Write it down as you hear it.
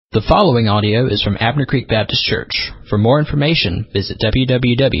The following audio is from Abner Creek Baptist Church. For more information, visit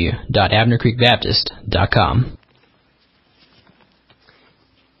www.abnercreekbaptist.com.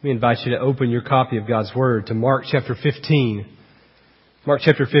 We invite you to open your copy of God's Word to Mark chapter 15. Mark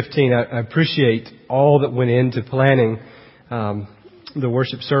chapter 15, I appreciate all that went into planning the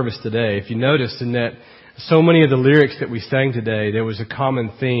worship service today. If you noticed in that so many of the lyrics that we sang today, there was a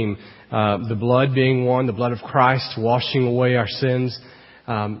common theme. The blood being one, the blood of Christ washing away our sins.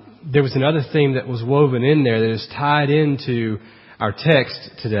 There was another theme that was woven in there that is tied into our text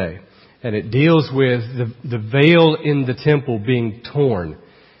today. And it deals with the veil in the temple being torn.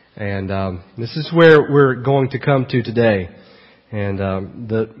 And this is where we're going to come to today. And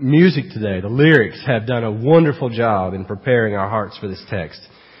the music today, the lyrics, have done a wonderful job in preparing our hearts for this text.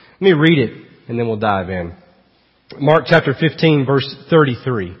 Let me read it, and then we'll dive in. Mark chapter 15, verse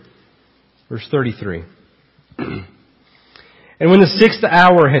 33. Verse 33. And when the 6th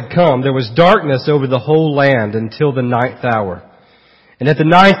hour had come, there was darkness over the whole land until the 9th hour. And at the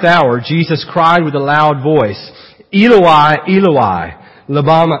 9th hour, Jesus cried with a loud voice, Eloi, Eloi,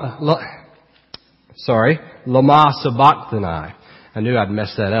 lama sabachthani. I knew I'd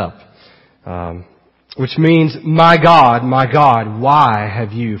mess that up. Which means, my God, why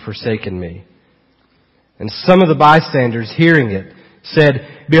have you forsaken me? And some of the bystanders hearing it said,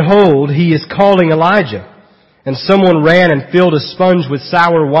 Behold, he is calling Elijah. And someone ran and filled a sponge with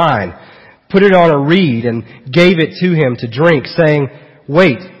sour wine, put it on a reed, and gave it to him to drink, saying,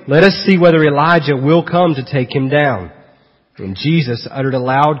 Wait, let us see whether Elijah will come to take him down. And Jesus uttered a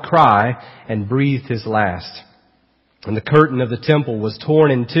loud cry and breathed his last. And the curtain of the temple was torn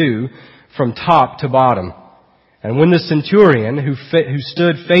in two from top to bottom. And when the centurion who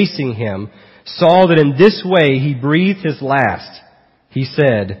stood facing him saw that in this way he breathed his last, he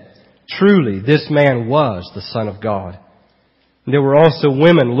said, Truly, this man was the Son of God. And there were also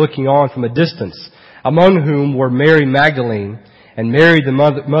women looking on from a distance, among whom were Mary Magdalene, and Mary the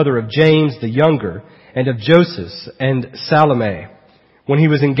mother of James the younger, and of Joseph, and Salome. When he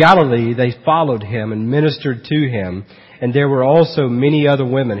was in Galilee, they followed him and ministered to him, and there were also many other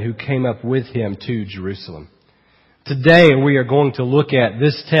women who came up with him to Jerusalem. Today we are going to look at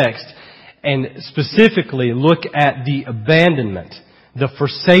this text, and specifically look at the abandonment, the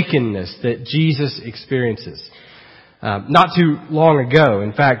forsakenness that Jesus experiences. Not too long ago,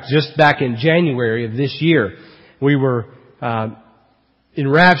 in fact, just back in January of this year, we were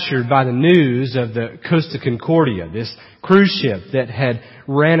enraptured by the news of the Costa Concordia, this cruise ship that had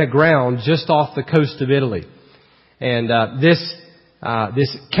ran aground just off the coast of Italy. And this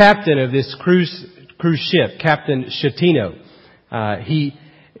captain of this cruise ship, Captain Schettino, he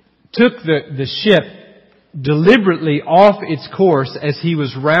took the ship deliberately off its course as he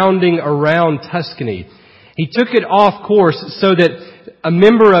was rounding around Tuscany. He took it off course so that a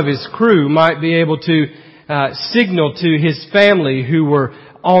member of his crew might be able to signal to his family who were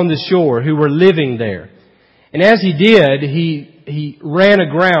on the shore, who were living there. And as he did, he ran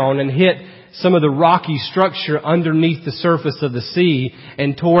aground and hit some of the rocky structure underneath the surface of the sea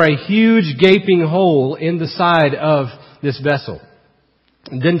and tore a huge gaping hole in the side of this vessel.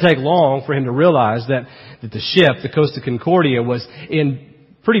 It didn't take long for him to realize that the ship, the Costa Concordia, was in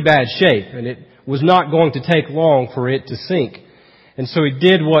pretty bad shape, and it was not going to take long for it to sink. And so he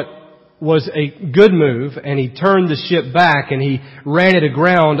did what was a good move, and he turned the ship back and he ran it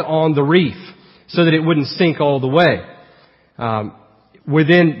aground on the reef so that it wouldn't sink all the way.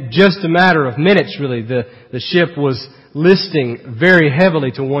 Within just a matter of minutes, really, the ship was listing very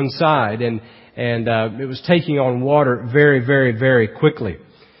heavily to one side, and it was taking on water very, very, very quickly.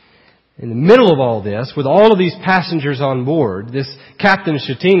 In the middle of all this, with all of these passengers on board, this Captain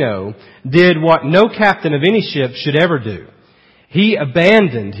Schettino did what no captain of any ship should ever do. He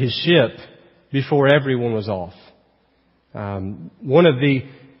abandoned his ship before everyone was off. One of the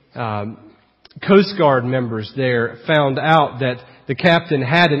Coast Guard members there found out that the captain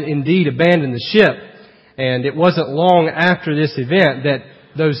had indeed abandoned the ship, and it wasn't long after this event that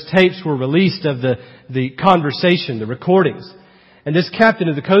those tapes were released of the conversation, the recordings. And this captain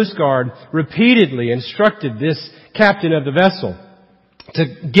of the Coast Guard repeatedly instructed this captain of the vessel to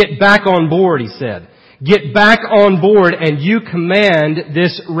get back on board, he said. Get back on board and you command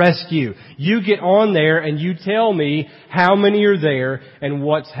this rescue. You get on there and you tell me how many are there and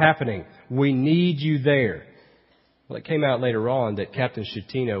what's happening. We need you there. Well, it came out later on that Captain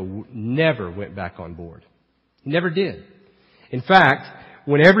Schettino never went back on board. Never did. In fact,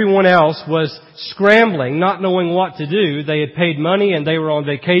 when everyone else was scrambling, not knowing what to do, they had paid money and they were on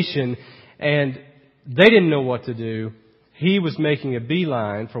vacation and they didn't know what to do, he was making a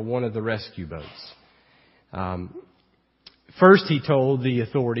beeline for one of the rescue boats. First, he told the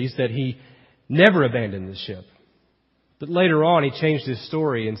authorities that he never abandoned the ship. But later on, he changed his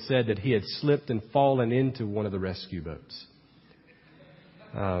story and said that he had slipped and fallen into one of the rescue boats.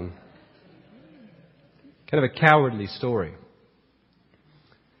 Kind of a cowardly story.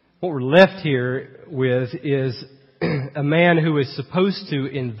 What we're left here with is a man who is supposed to,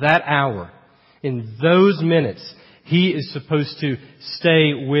 in that hour, in those minutes, he is supposed to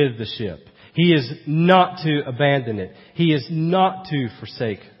stay with the ship. He is not to abandon it. He is not to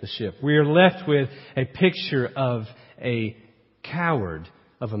forsake the ship. We are left with a picture of a coward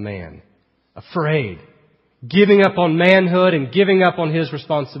of a man, afraid, giving up on manhood and giving up on his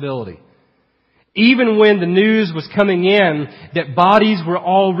responsibility. Even when the news was coming in that bodies were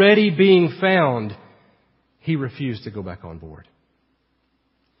already being found, he refused to go back on board.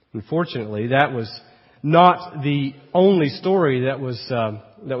 Unfortunately, that was not the only story that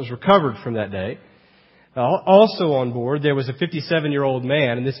was recovered from that day. Also on board, there was a 57-year-old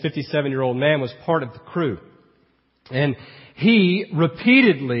man, and this 57-year-old man was part of the crew. And he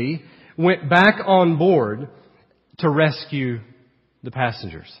repeatedly went back on board to rescue the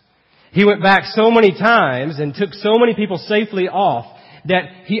passengers. He went back so many times and took so many people safely off that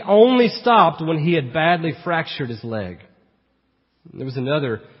he only stopped when he had badly fractured his leg. There was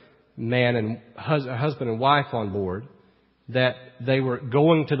another man and husband and wife on board that they were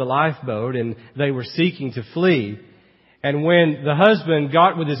going to the lifeboat and they were seeking to flee. And when the husband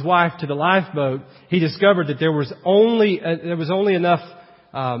got with his wife to the lifeboat, he discovered that there was only enough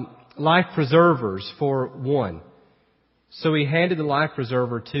life preservers for one. So he handed the life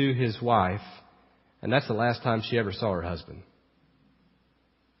preserver to his wife, and that's the last time she ever saw her husband.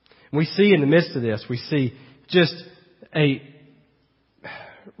 We see in the midst of this, we see just a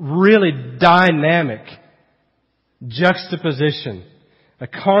really dynamic juxtaposition, a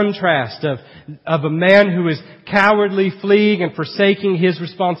contrast of a man who is cowardly, fleeing and forsaking his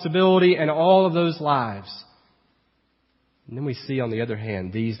responsibility and all of those lives. And then we see, on the other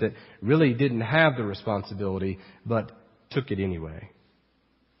hand, these that really didn't have the responsibility, but took it anyway.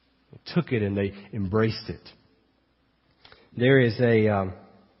 They took it and they embraced it. There is a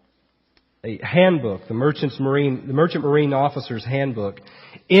handbook, the Merchant Marine Officer's Handbook.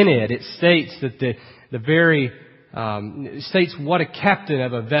 In it, it states that it states what a captain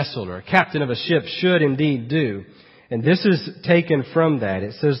of a vessel or a captain of a ship should indeed do. And this is taken from that.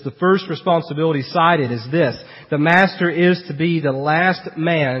 It says the first responsibility cited is this: the master is to be the last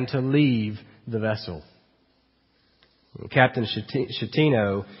man to leave the vessel. Captain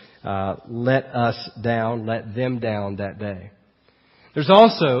Schettino let them down that day. There's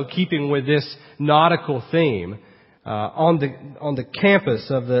also, keeping with this nautical theme, on the campus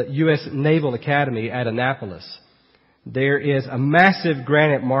of the U.S. Naval Academy at Annapolis, there is a massive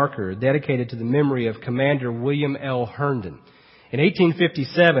granite marker dedicated to the memory of Commander William L. Herndon. In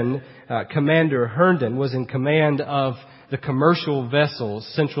 1857, Commander Herndon was in command of the commercial vessel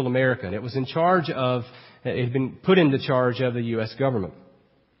Central American. It was it had been put into charge of the U.S. government.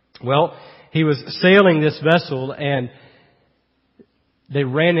 Well, he was sailing this vessel and they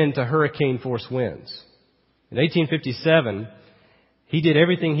ran into hurricane force winds. In 1857, he did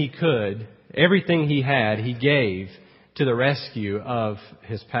everything he could, everything he had, he gave to the rescue of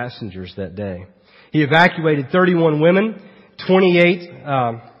his passengers that day. He evacuated 31 women, 28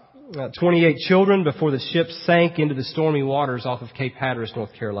 children before the ship sank into the stormy waters off of Cape Hatteras,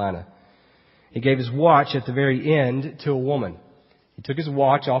 North Carolina. He gave his watch at the very end to a woman. He took his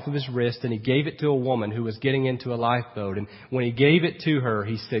watch off of his wrist and he gave it to a woman who was getting into a lifeboat. And when he gave it to her,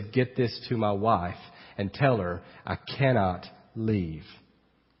 he said, "Get this to my wife and tell her I cannot leave."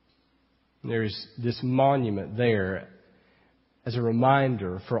 There's this monument there as a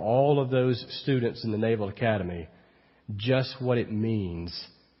reminder for all of those students in the Naval Academy just what it means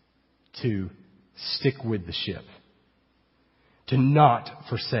to stick with the ship, to not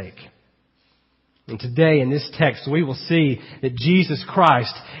forsake. And today in this text we will see that Jesus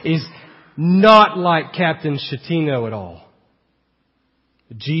Christ is not like Captain Schettino at all.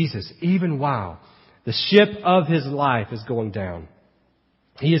 Jesus, even while the ship of his life is going down,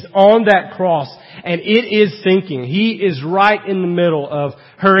 he is on that cross and it is sinking. He is right in the middle of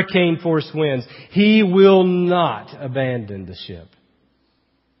hurricane force winds. He will not abandon the ship.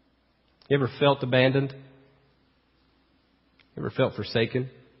 You ever felt abandoned? Ever felt forsaken?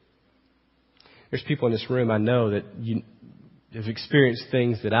 There's people in this room I know that you have experienced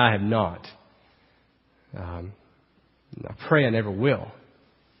things that I have not. I pray I never will.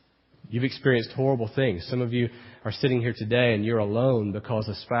 You've experienced horrible things. Some of you are sitting here today and you're alone because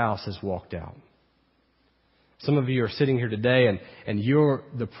a spouse has walked out. Some of you are sitting here today and you're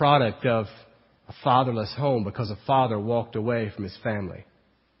the product of a fatherless home because a father walked away from his family.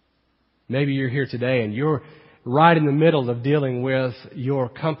 Maybe you're here today and you're right in the middle of dealing with your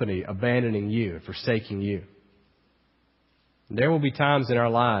company abandoning you, forsaking you. There will be times in our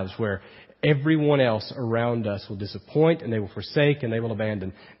lives where everyone else around us will disappoint and they will forsake and they will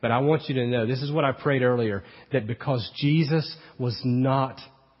abandon. But I want you to know, this is what I prayed earlier, that because Jesus was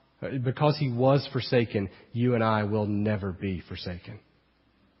because He was forsaken, you and I will never be forsaken.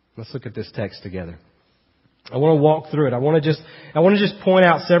 Let's look at this text together. I want to walk through it. I want to just point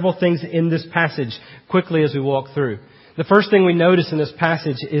out several things in this passage quickly as we walk through. The first thing we notice in this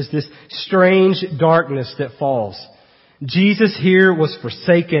passage is this strange darkness that falls. Jesus here was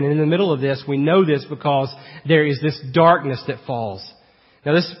forsaken, and in the middle of this, we know this because there is this darkness that falls.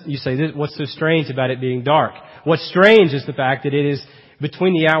 Now you say, what's so strange about it being dark? What's strange is the fact that it is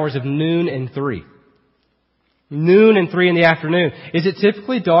between the hours of noon and 3. Noon and 3 in the afternoon. Is it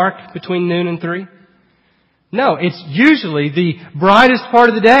typically dark between noon and 3? No, it's usually the brightest part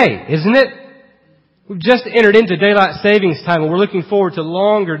of the day, isn't it? We've just entered into daylight savings time and we're looking forward to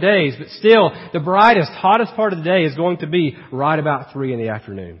longer days, but still the brightest, hottest part of the day is going to be right about 3 in the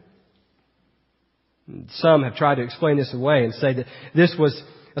afternoon. Some have tried to explain this away and say that this was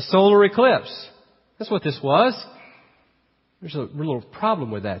a solar eclipse. That's what this was. There's a little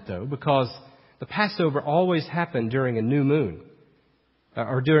problem with that though, because the Passover always happened during a new moon.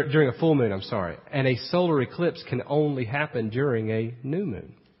 Or during a full moon, and a solar eclipse can only happen during a new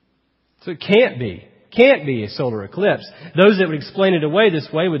moon. So it can't be a solar eclipse. Those that would explain it away this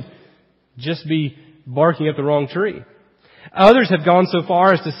way would just be barking up the wrong tree. Others have gone so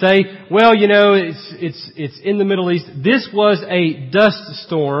far as to say, well, it's in the Middle East. This was a dust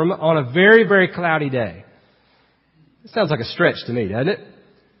storm on a very, very cloudy day. It sounds like a stretch to me, doesn't it?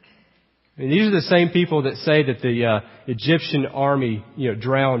 I mean, these are the same people that say that the Egyptian army,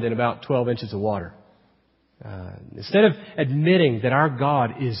 drowned in about 12 inches of water. Instead of admitting that our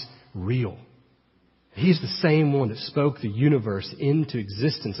God is real, He's the same one that spoke the universe into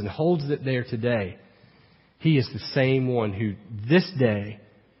existence and holds it there today. He is the same one who this day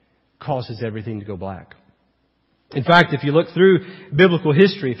causes everything to go black. In fact, if you look through biblical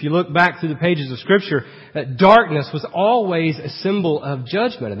history, if you look back through the pages of Scripture, darkness was always a symbol of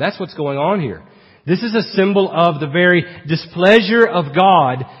judgment. And that's what's going on here. This is a symbol of the very displeasure of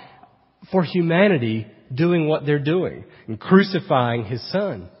God for humanity doing what they're doing and crucifying His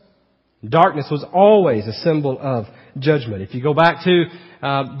Son. Darkness was always a symbol of judgment. If you go back to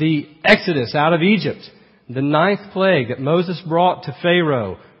the Exodus out of Egypt, the 9th plague that Moses brought to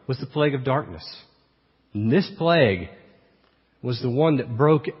Pharaoh was the plague of darkness. And this plague was the one that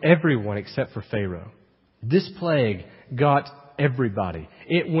broke everyone except for Pharaoh. This plague got everybody.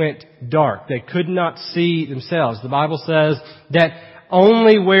 It went dark. They could not see themselves. The Bible says that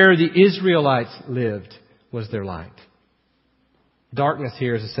only where the Israelites lived was there light. Darkness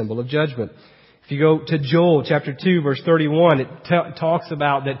here is a symbol of judgment. If you go to Joel chapter 2 verse 31, it talks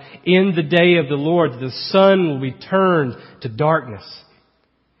about that in the day of the Lord the sun will be turned to darkness.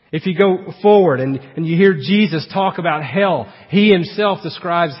 If you go forward and you hear Jesus talk about hell, He Himself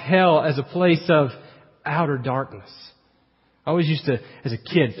describes hell as a place of outer darkness. I always used to, as a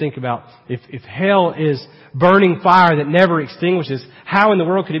kid, think about if hell is burning fire that never extinguishes, how in the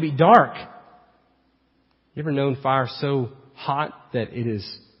world could it be dark? You ever known fire so hot that it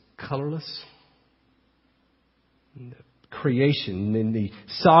is colorless? Creation and the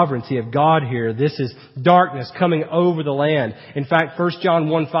sovereignty of God here. This is darkness coming over the land. In fact, 1 John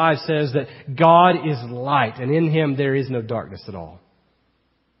 1:5 says that God is light and in Him there is no darkness at all.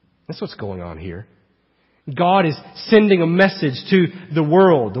 That's what's going on here. God is sending a message to the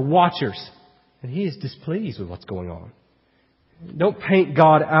world, the watchers, and He is displeased with what's going on. Don't paint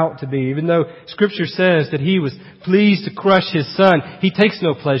God out to be, even though Scripture says that He was pleased to crush His Son, He takes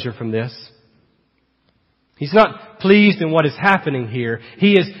no pleasure from this. He's not pleased in what is happening here.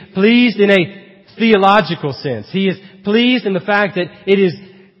 He is pleased in a theological sense. He is pleased in the fact that it is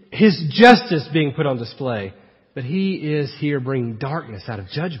His justice being put on display. But He is here bringing darkness out of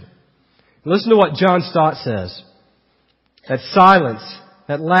judgment. Listen to what John Stott says.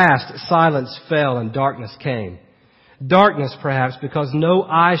 At last silence fell and darkness came. Darkness, perhaps, because no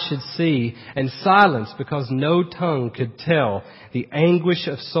eye should see, and silence because no tongue could tell the anguish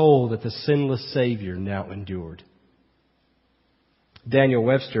of soul that the sinless Savior now endured.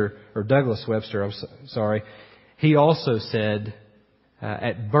 Douglas Webster, he also said,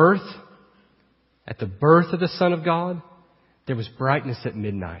 at the birth of the Son of God, there was brightness at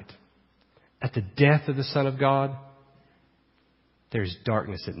midnight. At the death of the Son of God, there is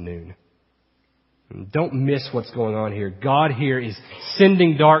darkness at noon. Don't miss what's going on here. God here is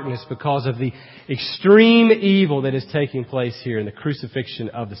sending darkness because of the extreme evil that is taking place here in the crucifixion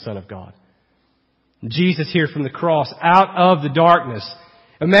of the Son of God. Jesus here from the cross, out of the darkness.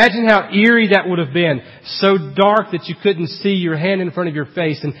 Imagine how eerie that would have been. So dark that you couldn't see your hand in front of your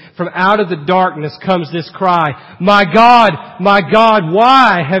face. And from out of the darkness comes this cry, my God,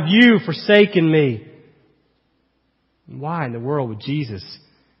 why have you forsaken me? Why in the world would Jesus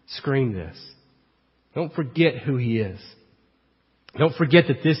scream this? Don't forget who He is. Don't forget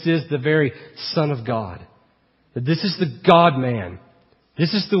that this is the very Son of God. That this is the God-man.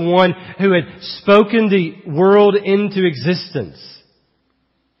 This is the one who had spoken the world into existence.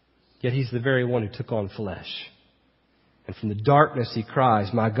 Yet He's the very one who took on flesh. And from the darkness He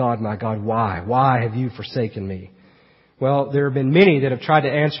cries, my God, why? Why have you forsaken me? Well, there have been many that have tried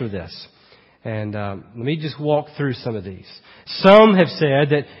to answer this. And let me just walk through some of these. Some have said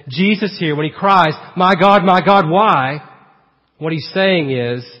that Jesus here, when He cries, my God, why? What He's saying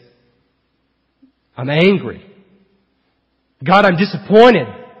is, I'm angry. God, I'm disappointed.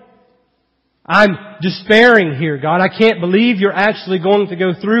 I'm despairing here, God. I can't believe you're actually going to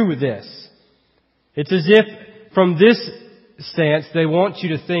go through with this. It's as if from this stance they want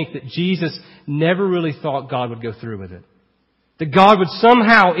you to think that Jesus never really thought God would go through with it. That God would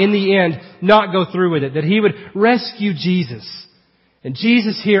somehow, in the end, not go through with it. That He would rescue Jesus. And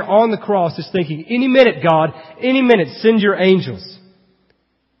Jesus here on the cross is thinking, any minute, God, any minute, send your angels.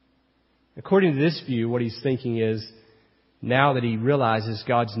 According to this view, what He's thinking is, now that He realizes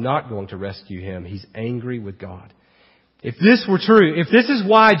God's not going to rescue Him, He's angry with God. If this were true, if this is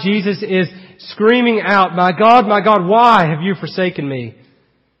why Jesus is screaming out, my God, why have you forsaken me?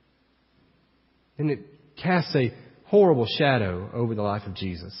 Then it casts a horrible shadow over the life of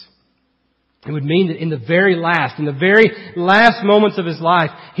Jesus. It would mean that in the very last moments of His life,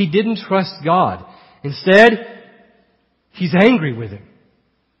 He didn't trust God. Instead, He's angry with Him.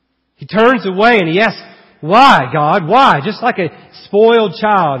 He turns away and He asks, why, God? Why? Just like a spoiled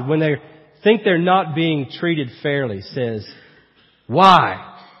child when they think they're not being treated fairly says,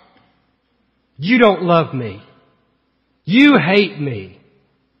 why? You don't love me. You hate me.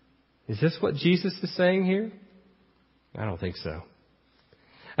 Is this what Jesus is saying here? I don't think so.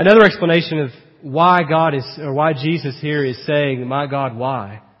 Another explanation of why Jesus here is saying, my God,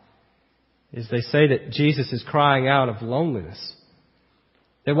 why? Is they say that Jesus is crying out of loneliness.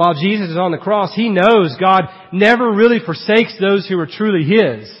 That while Jesus is on the cross, He knows God never really forsakes those who are truly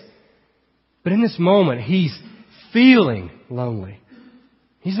His. But in this moment, He's feeling lonely.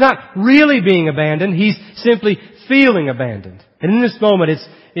 He's not really being abandoned. He's simply feeling abandoned. And in this moment,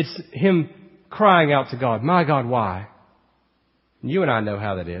 it's Him crying out to God, my God, why? And you and I know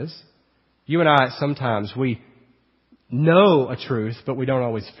how that is. You and I, sometimes we know a truth, but we don't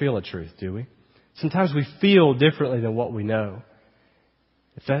always feel a truth, do we? Sometimes we feel differently than what we know.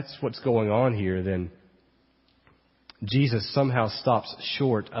 If that's what's going on here, then Jesus somehow stops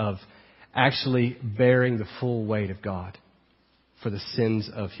short of actually bearing the full weight of God for the sins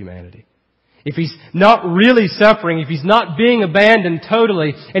of humanity. If He's not really suffering, if He's not being abandoned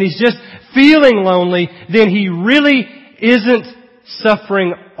totally, and He's just feeling lonely, then He really isn't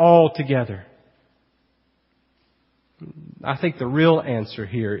suffering altogether. I think the real answer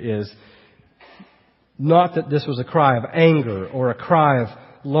here is not that this was a cry of anger or a cry of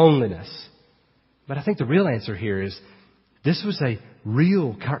loneliness. But I think the real answer here is this was a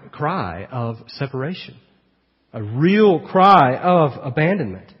real cry of separation. A real cry of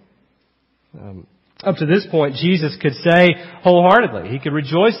abandonment. Up to this point, Jesus could say wholeheartedly, He could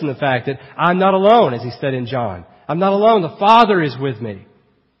rejoice in the fact that I'm not alone, as He said in John. I'm not alone, the Father is with me.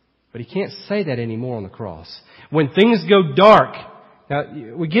 But He can't say that anymore on the cross. When things go dark, now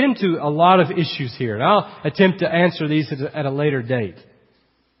we get into a lot of issues here, and I'll attempt to answer these at a later date.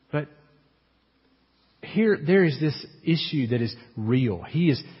 But here, there is this issue that is real. He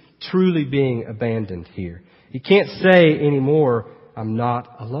is truly being abandoned here. He can't say anymore, I'm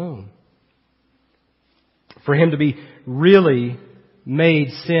not alone. For Him to be really made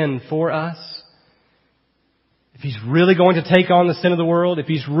sin for us, if He's really going to take on the sin of the world, if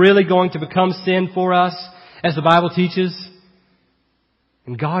He's really going to become sin for us, as the Bible teaches,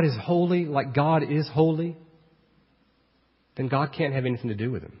 and God is holy like God is holy, then God can't have anything to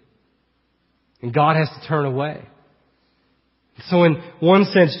do with Him. And God has to turn away. So in one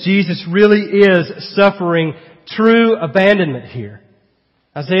sense, Jesus really is suffering true abandonment here.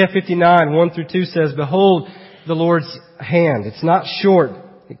 Isaiah 59, 1 through 2 says, behold the Lord's hand. It's not short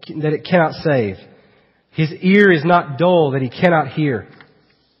that it cannot save. His ear is not dull that He cannot hear.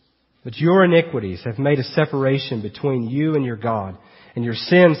 But your iniquities have made a separation between you and your God, and your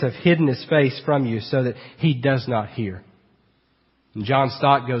sins have hidden His face from you so that He does not hear. And John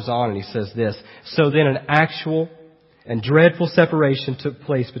Stott goes on and he says this, so then an actual and dreadful separation took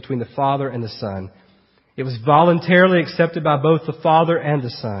place between the Father and the Son. It was voluntarily accepted by both the Father and the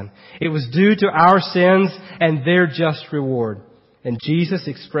Son. It was due to our sins and their just reward. And Jesus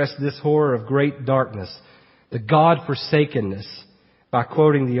expressed this horror of great darkness, the God-forsakenness, by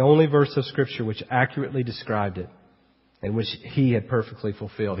quoting the only verse of Scripture which accurately described it and which He had perfectly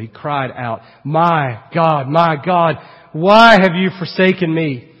fulfilled. He cried out, my God, why have you forsaken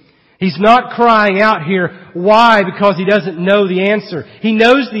me? He's not crying out here, why? Because He doesn't know the answer. He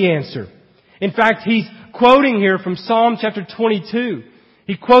knows the answer. In fact, He's quoting here from Psalm chapter 22.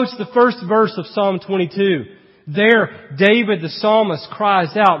 He quotes the first verse of Psalm 22. There, David the psalmist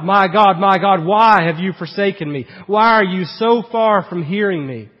cries out, my God, why have you forsaken me? Why are you so far from hearing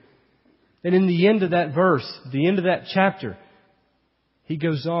me? And in the end of that verse, the end of that chapter, he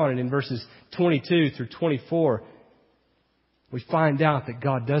goes on and in verses 22 through 24, we find out that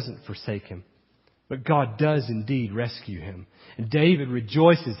God doesn't forsake him, but God does indeed rescue him. And David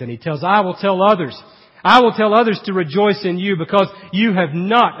rejoices and he tells, I will tell others to rejoice in you because you have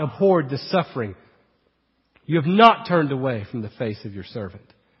not abhorred the suffering. You have not turned away from the face of your servant.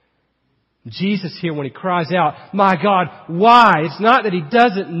 Jesus here, when He cries out, my God, why? It's not that He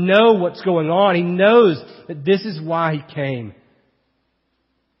doesn't know what's going on. He knows that this is why He came.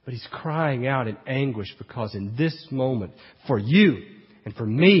 But He's crying out in anguish because in this moment, for you and for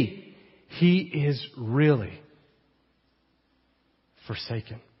me, He is really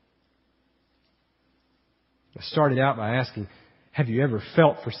forsaken. I started out by asking, have you ever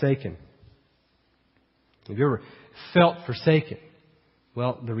felt forsaken? Have you ever felt forsaken?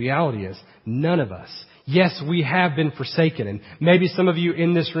 Well, the reality is, none of us. Yes, we have been forsaken. And maybe some of you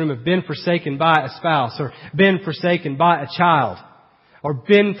in this room have been forsaken by a spouse, or been forsaken by a child, or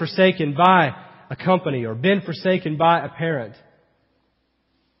been forsaken by a company, or been forsaken by a parent.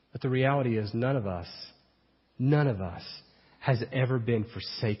 But the reality is, none of us has ever been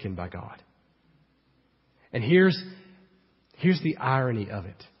forsaken by God. And here's the irony of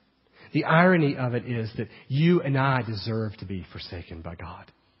it. The irony of it is that you and I deserve to be forsaken by God.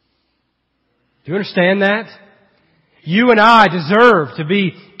 Do you understand that? You and I deserve to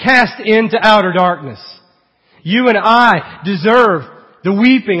be cast into outer darkness. You and I deserve the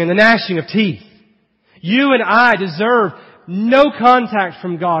weeping and the gnashing of teeth. You and I deserve no contact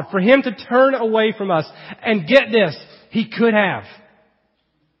from God, for Him to turn away from us. And get this, He could have.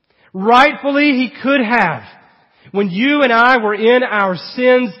 Rightfully, He could have. When you and I were in our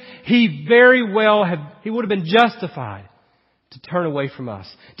sins, He would have been justified to turn away from us,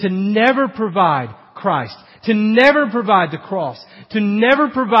 to never provide Christ, to never provide the cross, to never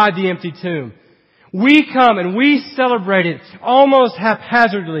provide the empty tomb. We come and we celebrate it almost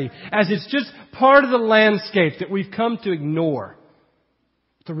haphazardly, as it's just part of the landscape that we've come to ignore.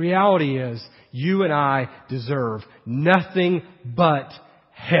 The reality is, you and I deserve nothing but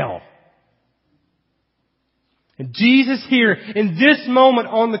hell. And Jesus here, in this moment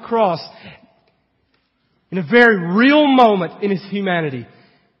on the cross, in a very real moment in His humanity,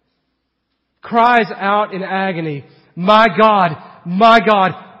 cries out in agony, my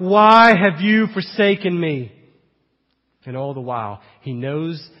God, why have you forsaken me? And all the while, He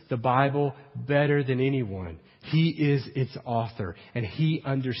knows the Bible better than anyone. He is its author, and He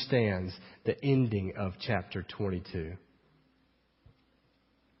understands the ending of chapter 22.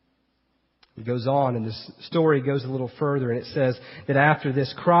 It goes on, and this story goes a little further, and it says that after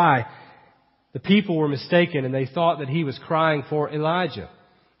this cry, the people were mistaken, and they thought that He was crying for Elijah.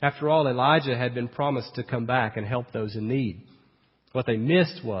 After all, Elijah had been promised to come back and help those in need. What they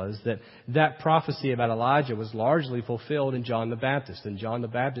missed was that prophecy about Elijah was largely fulfilled in John the Baptist, and John the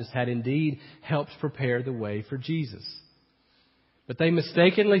Baptist had indeed helped prepare the way for Jesus. But they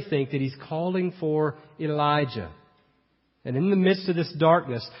mistakenly think that He's calling for Elijah. And in the midst of this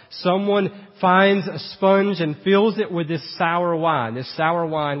darkness, someone finds a sponge and fills it with this sour wine. This sour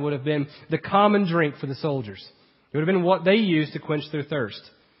wine would have been the common drink for the soldiers. It would have been what they used to quench their thirst.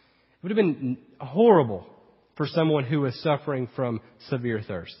 It would have been horrible for someone who was suffering from severe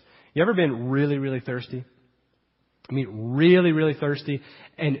thirst. You ever been really, really thirsty? I mean, really, really thirsty,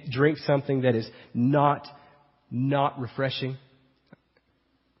 and drink something that is not refreshing?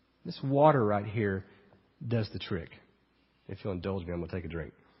 This water right here does the trick. If you'll indulge me, I'm going to take a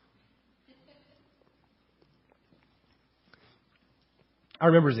drink. I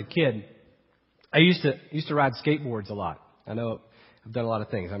remember as a kid, I used to ride skateboards a lot. I know I've done a lot of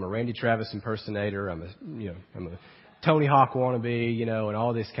things. I'm a Randy Travis impersonator. I'm a Tony Hawk wannabe, and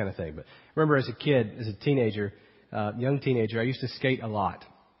all this kind of thing. But I remember as a kid, as a teenager, young teenager, I used to skate a lot.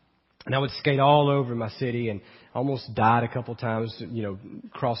 And I would skate all over my city and almost died a couple times,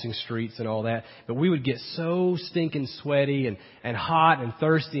 crossing streets and all that. But we would get so stinking sweaty and hot and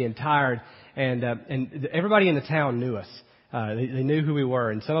thirsty and tired. And everybody in the town knew us. They knew who we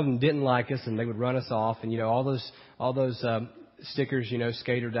were. And some of them didn't like us and they would run us off. And, all those stickers,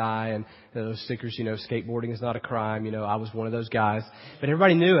 skate or die. And those stickers, skateboarding is not a crime. I was one of those guys. But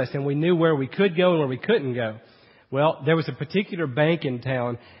everybody knew us and we knew where we could go and where we couldn't go. Well, there was a particular bank in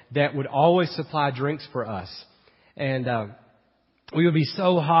town that would always supply drinks for us. And we would be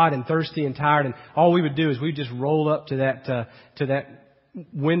so hot and thirsty and tired, and all we would do is we'd just roll up to that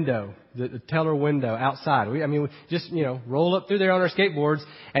window, the teller window outside. We just roll up through there on our skateboards,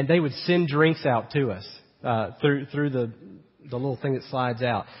 and they would send drinks out to us through the little thing that slides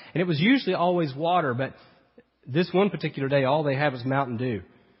out. And it was usually always water, but this one particular day, all they had was Mountain Dew.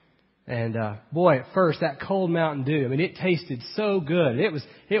 And boy, at first that cold Mountain Dew, it tasted so good.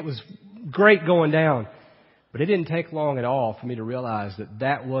 It was great going down. But it didn't take long at all for me to realize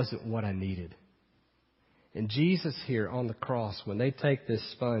that wasn't what I needed. And Jesus here on the cross, when they take this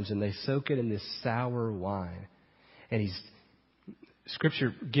sponge and they soak it in this sour wine, and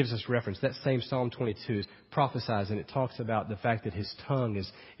Scripture gives us reference. That same Psalm 22 prophesies, and it talks about the fact that his tongue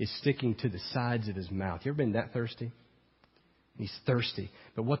is sticking to the sides of his mouth. You ever been that thirsty? He's thirsty.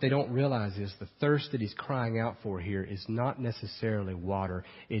 But what they don't realize is the thirst that he's crying out for here is not necessarily water.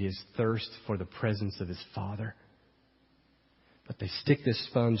 It is thirst for the presence of his Father. But they stick this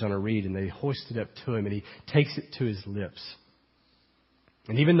sponge on a reed and they hoist it up to him and he takes it to his lips.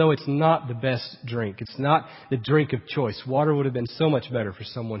 And even though it's not the best drink, it's not the drink of choice, water would have been so much better for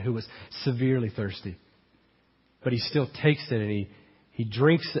someone who was severely thirsty. But he still takes it and he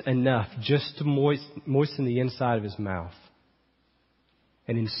drinks enough just to moisten the inside of his mouth.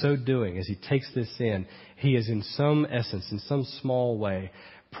 And in so doing, as he takes this in, he is in some essence, in some small way,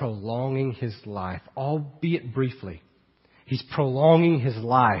 prolonging his life, albeit briefly. He's prolonging his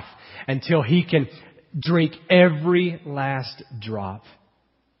life until he can drink every last drop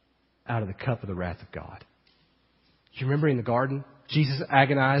out of the cup of the wrath of God. Do you remember in the garden, Jesus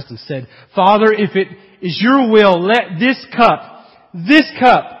agonized and said, Father, if it is your will, let this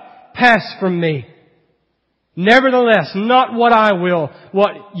cup pass from me. Nevertheless, not what I will,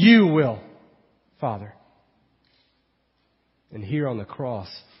 what you will, Father. And here on the cross,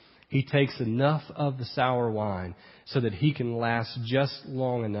 he takes enough of the sour wine so that he can last just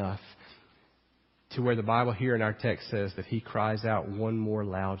long enough to where the Bible here in our text says that he cries out one more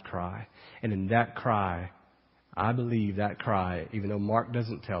loud cry. And in that cry, I believe that cry, even though Mark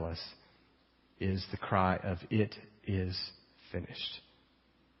doesn't tell us, is the cry of it is finished.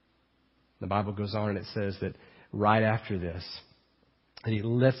 The Bible goes on and it says that right after this, that he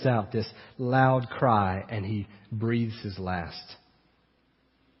lets out this loud cry and he breathes his last.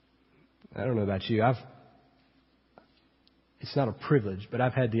 I don't know about you. It's not a privilege, but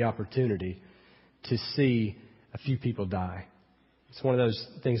I've had the opportunity to see a few people die. It's one of those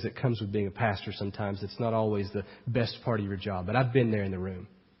things that comes with being a pastor sometimes. It's not always the best part of your job, but I've been there in the room.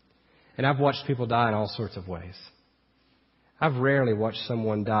 And I've watched people die in all sorts of ways. I've rarely watched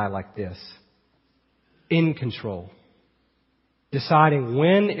someone die like this. In control. Deciding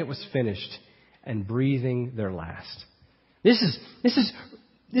when it was finished and breathing their last. This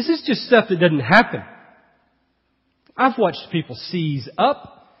is just stuff that doesn't happen. I've watched people seize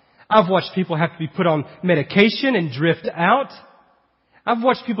up. I've watched people have to be put on medication and drift out. I've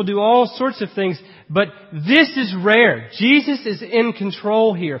watched people do all sorts of things, but this is rare. Jesus is in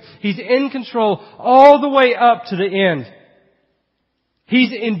control here. He's in control all the way up to the end.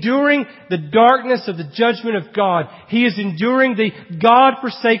 He's enduring the darkness of the judgment of God. He is enduring the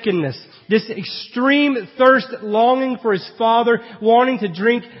God-forsakenness, this extreme thirst, longing for His Father, wanting to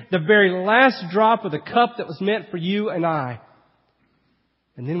drink the very last drop of the cup that was meant for you and I.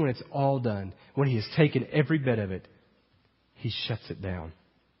 And then when it's all done, when He has taken every bit of it, He shuts it down.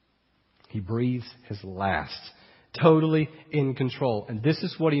 He breathes His last, totally in control. And this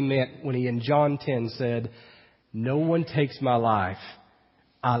is what He meant when He in John 10 said, "No one takes my life.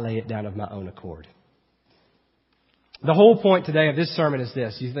 I lay it down of my own accord." The whole point today of this sermon is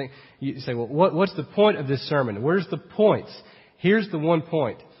this. You say, well, what's the point of this sermon? Where's the points? Here's the one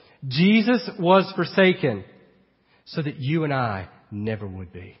point. Jesus was forsaken so that you and I never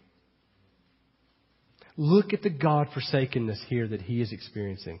would be. Look at the God-forsakenness here that He is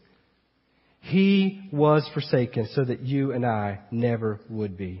experiencing. He was forsaken so that you and I never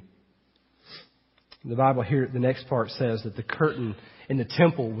would be. The Bible here, the next part says that the curtain in the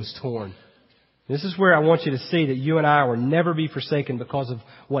temple was torn. This is where I want you to see that you and I will never be forsaken because of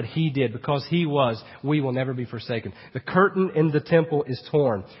what He did. Because He was, we will never be forsaken. The curtain in the temple is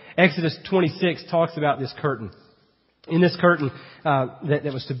torn. Exodus 26 talks about this curtain. In this curtain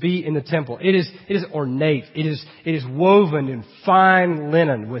that was to be in the temple, it is ornate. It is woven in fine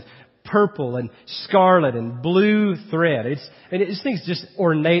linen with purple and scarlet and blue thread. This thing's just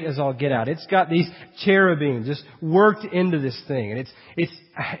ornate as all get out. It's got these cherubim just worked into this thing, and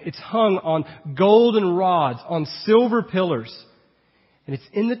it's hung on golden rods on silver pillars, and it's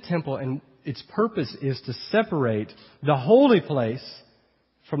in the temple. And its purpose is to separate the holy place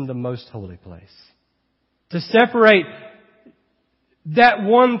from the most holy place, to separate that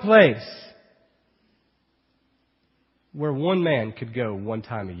one place where one man could go one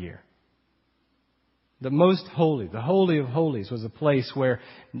time a year. The most holy, the Holy of Holies, was a place where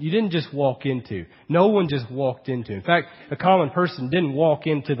you didn't just walk into. No one just walked into. In fact, a common person didn't walk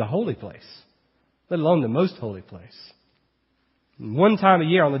into the holy place, let alone the most holy place. And one time a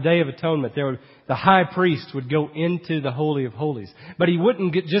year on the Day of Atonement, the high priest would go into the Holy of Holies. But he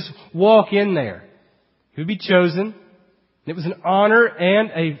wouldn't just walk in there. He would be chosen. It was an honor and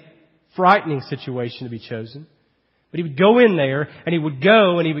a frightening situation to be chosen. But he would go in there, and he would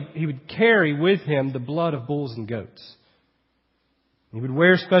go, and he would carry with him the blood of bulls and goats. He would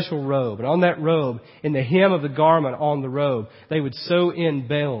wear a special robe, and on that robe, in the hem of the garment on the robe, they would sew in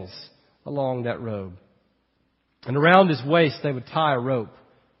bells along that robe. And around his waist, they would tie a rope.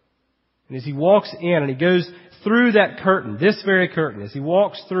 And as he walks in, and he goes through that curtain, this very curtain, as he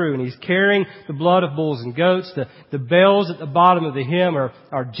walks through, and he's carrying the blood of bulls and goats, the bells at the bottom of the hem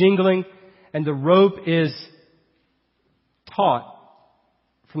are jingling, and the rope is taut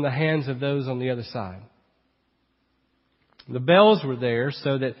from the hands of those on the other side. The bells were there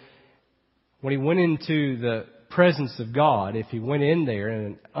so that when he went into the presence of God, if he went in there in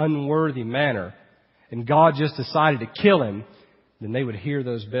an unworthy manner and God just decided to kill him, then they would hear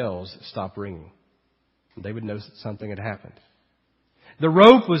those bells stop ringing. They would know that something had happened. The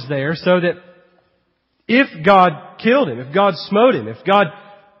rope was there so that if God killed him, if God smote him, if God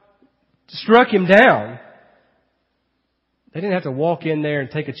struck him down, they didn't have to walk in there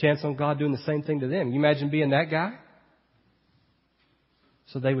and take a chance on God doing the same thing to them. You imagine being that guy?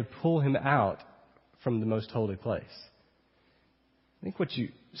 So they would pull him out from the most holy place. I think what you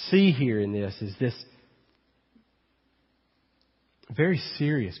see here in this is this very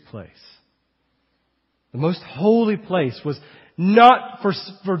serious place. The most holy place was not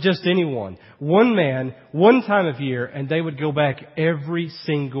for just anyone. One man, one time of year, and they would go back every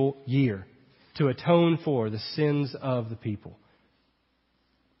single year to atone for the sins of the people.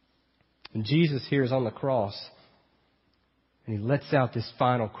 And Jesus here is on the cross, and He lets out this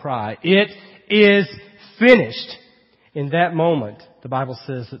final cry. It is finished. In that moment, the Bible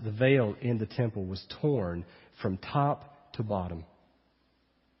says that the veil in the temple was torn from top to bottom.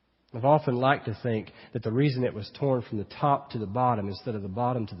 I've often liked to think that the reason it was torn from the top to the bottom instead of the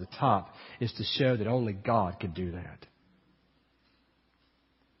bottom to the top is to show that only God could do that.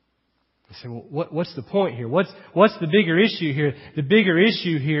 You say, well, what's the point here? What's the bigger issue here? The bigger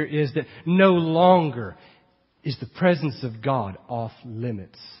issue here is that no longer is the presence of God off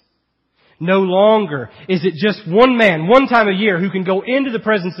limits. No longer is it just one man, one time a year, who can go into the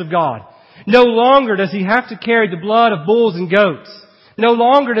presence of God. No longer does he have to carry the blood of bulls and goats. No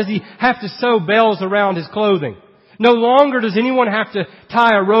longer does he have to sew bells around his clothing. No longer does anyone have to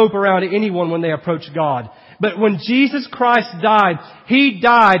tie a rope around anyone when they approach God. But when Jesus Christ died, He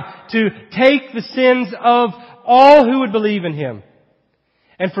died to take the sins of all who would believe in Him.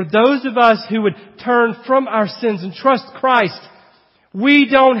 And for those of us who would turn from our sins and trust Christ, we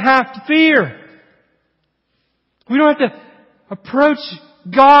don't have to fear. We don't have to approach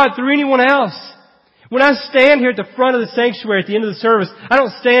God through anyone else. When I stand here at the front of the sanctuary at the end of the service, I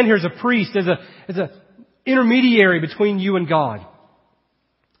don't stand here as a priest, as a intermediary between you and God.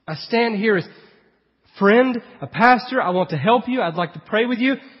 I stand here as a friend, a pastor. I want to help you. I'd like to pray with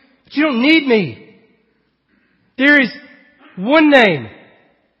you. But you don't need me. There is one name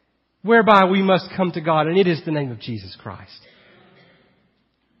whereby we must come to God, and it is the name of Jesus Christ.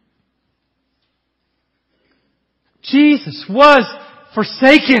 Jesus was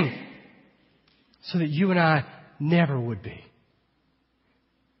forsaken so that you and I never would be.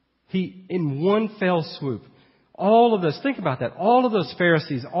 He, in one fell swoop, all of those, think about that, all of those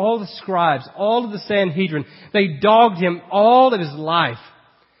Pharisees, all the scribes, all of the Sanhedrin, they dogged Him all of His life.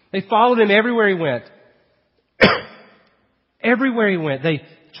 They followed Him everywhere He went. Everywhere He went, they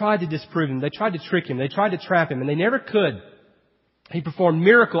tried to disprove Him. They tried to trick Him. They tried to trap Him, and they never could. He performed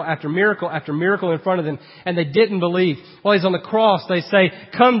miracle after miracle after miracle in front of them, and they didn't believe. While He's on the cross, they say,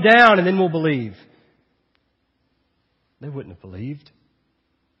 "Come down and then we'll believe." They wouldn't have believed.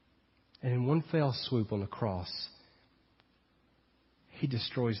 And in one fell swoop on the cross, He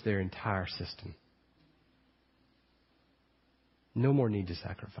destroys their entire system. No more need to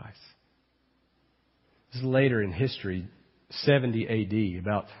sacrifice. This is later in history, 70 AD,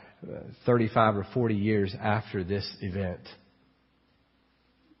 about 35 or 40 years after this event,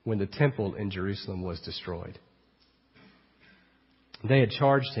 when the temple in Jerusalem was destroyed. They had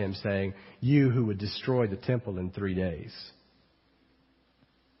charged Him saying, "You who would destroy the temple in 3 days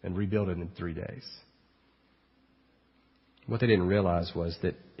and rebuild it in 3 days." What they didn't realize was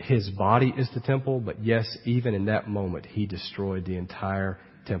that His body is the temple, but yes, even in that moment, He destroyed the entire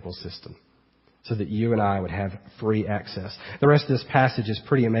temple system so that you and I would have free access. The rest of this passage is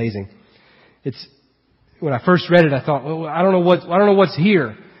pretty amazing. When I first read it, I thought, well, I don't know what's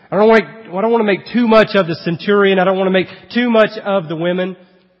here. I don't want to make too much of the centurion. I don't want to make too much of the women.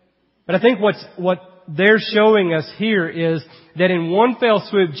 But I think what they're showing us here is that in one fell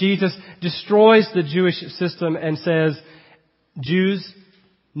swoop, Jesus destroys the Jewish system and says, "Jews,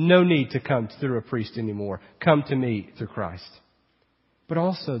 no need to come through a priest anymore. Come to me through Christ." But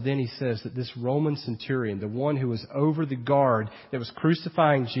also then He says that this Roman centurion, the one who was over the guard that was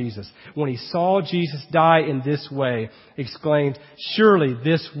crucifying Jesus, when he saw Jesus die in this way, exclaimed, "Surely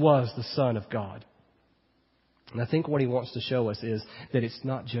this was the Son of God." And I think what He wants to show us is that it's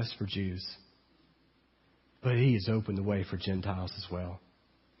not just for Jews, but He has opened the way for Gentiles as well.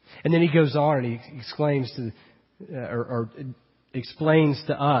 And then He goes on and He exclaims explains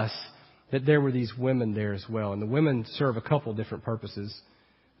to us that there were these women there as well. And the women serve a couple different purposes.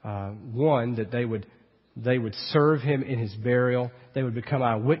 One, that they would serve Him in His burial. They would become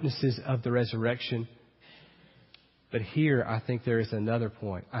eyewitnesses of the resurrection. But here, I think there is another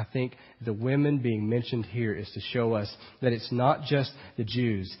point. I think the women being mentioned here is to show us that it's not just the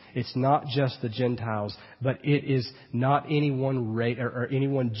Jews, it's not just the Gentiles, but it is not any one race or any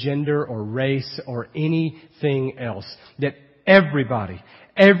one gender or race or anything else. That everybody,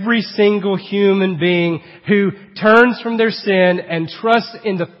 every single human being who turns from their sin and trusts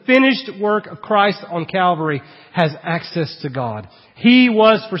in the finished work of Christ on Calvary has access to God. He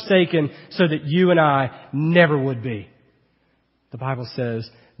was forsaken so that you and I never would be. The Bible says,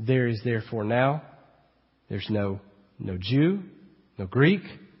 "There is therefore now," there's no Jew, no Greek,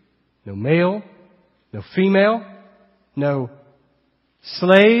 no male, no female, no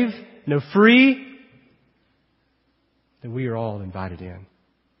slave, no free, that we are all invited in.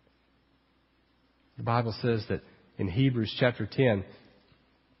 The Bible says that in Hebrews chapter 10,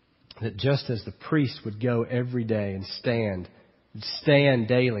 that just as the priest would go every day and stand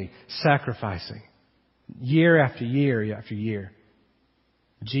daily, sacrificing, year after year after year,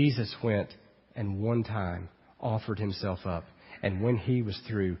 Jesus went and one time offered Himself up, and when He was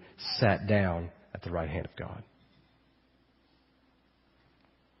through, sat down at the right hand of God.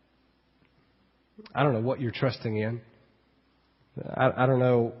 I don't know what you're trusting in. I don't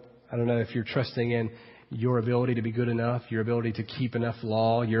know if you're trusting in your ability to be good enough, your ability to keep enough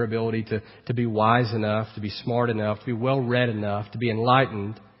law, your ability to be wise enough, to be smart enough, to be well-read enough, to be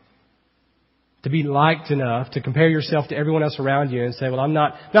enlightened, to be liked enough, to compare yourself to everyone else around you and say, well, I'm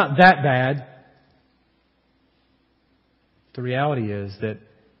not that bad. The reality is that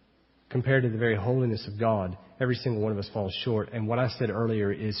compared to the very holiness of God, every single one of us falls short. And what I said earlier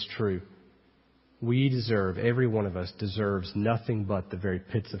is true. Every one of us deserves nothing but the very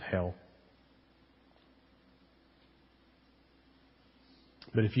pits of hell.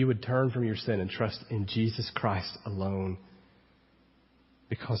 But if you would turn from your sin and trust in Jesus Christ alone,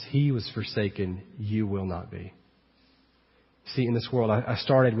 because He was forsaken, you will not be. See, in this world, I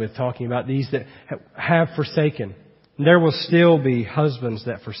started with talking about these that have forsaken. And there will still be husbands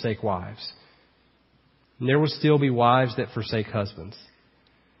that forsake wives. And there will still be wives that forsake husbands.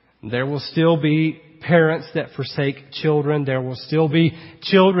 And there will still be parents that forsake children. There will still be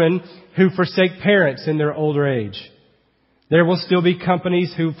children who forsake parents in their older age. There will still be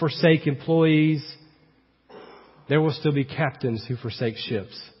companies who forsake employees. There will still be captains who forsake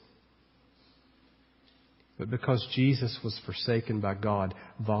ships. But because Jesus was forsaken by God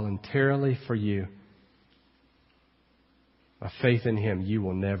voluntarily for you, by faith in Him, you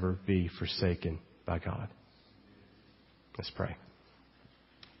will never be forsaken by God. Let's pray.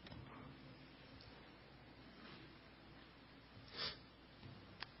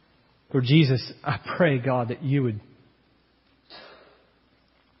 Lord Jesus, I pray, God, that you would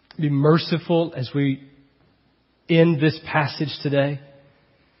be merciful as we end this passage today.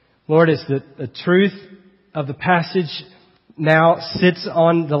 Lord, as the truth of the passage now sits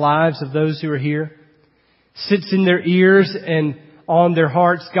on the lives of those who are here, sits in their ears and on their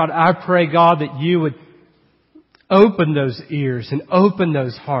hearts. God, I pray, God, that you would open those ears and open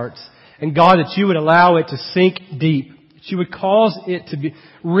those hearts. And God, that you would allow it to sink deep. That you would cause it to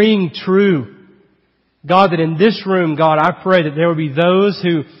ring true. God, that in this room, God, I pray that there would be those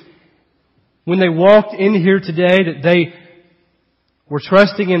who, when they walked in here today, that they were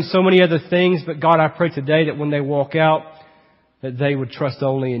trusting in so many other things. But God, I pray today that when they walk out, that they would trust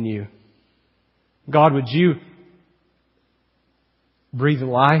only in you. God, would you breathe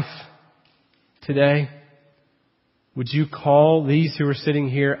life today? Would you call these who are sitting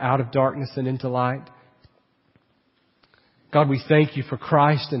here out of darkness and into light? God, we thank you for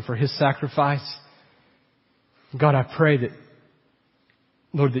Christ and for His sacrifice. God, I pray that,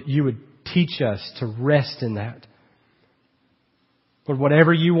 Lord, that you would teach us to rest in that. Lord,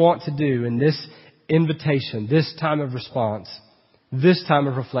 whatever you want to do in this invitation, this time of response, this time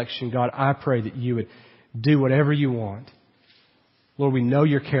of reflection, God, I pray that you would do whatever you want. Lord, we know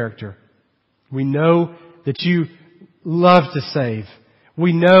your character. We know that you love to save.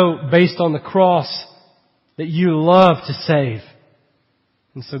 We know, based on the cross, that you love to save.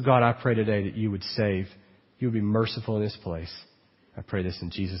 And so, God, I pray today that you would save. You would be merciful in this place. I pray this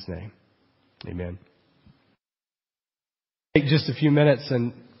in Jesus' name. Amen. Take just a few minutes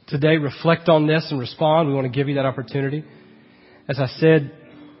and today reflect on this and respond. We want to give you that opportunity. As I said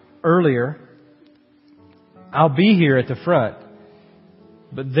earlier, I'll be here at the front,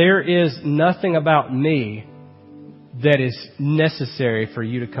 but there is nothing about me that is necessary for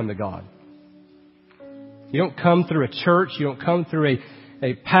you to come to God. You don't come through a church. You don't come through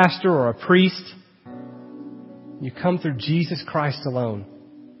a pastor or a priest. You come through Jesus Christ alone.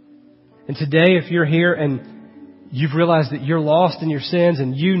 And today, if you're here and you've realized that you're lost in your sins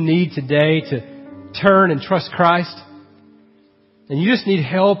and you need today to turn and trust Christ, and you just need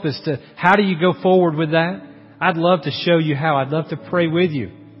help as to how do you go forward with that, I'd love to show you how. I'd love to pray with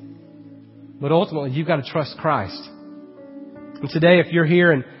you. But ultimately, you've got to trust Christ. And today, if you're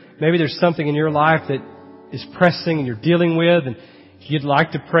here and maybe there's something in your life that is pressing and you're dealing with, and if you'd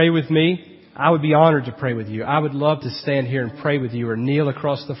like to pray with me, I would be honored to pray with you. I would love to stand here and pray with you or kneel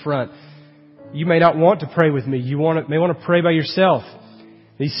across the front. You may not want to pray with me. You may want to pray by yourself.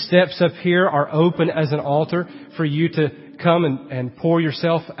 These steps up here are open as an altar for you to come and pour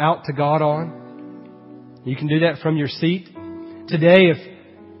yourself out to God on. You can do that from your seat. Today, if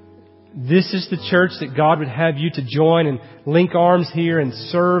this is the church that God would have you to join and link arms here and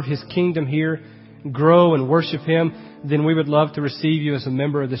serve His kingdom here, grow and worship Him, then we would love to receive you as a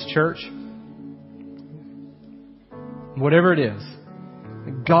member of this church. Whatever it is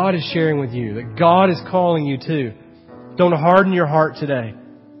that God is sharing with you, that God is calling you to, don't harden your heart today,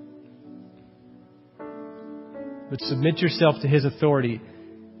 but submit yourself to His authority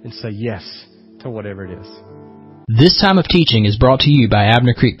and say yes to whatever it is. This time of teaching is brought to you by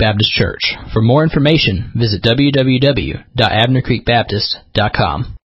Abner Creek Baptist Church. For more information, visit www.abnercreekbaptist.com.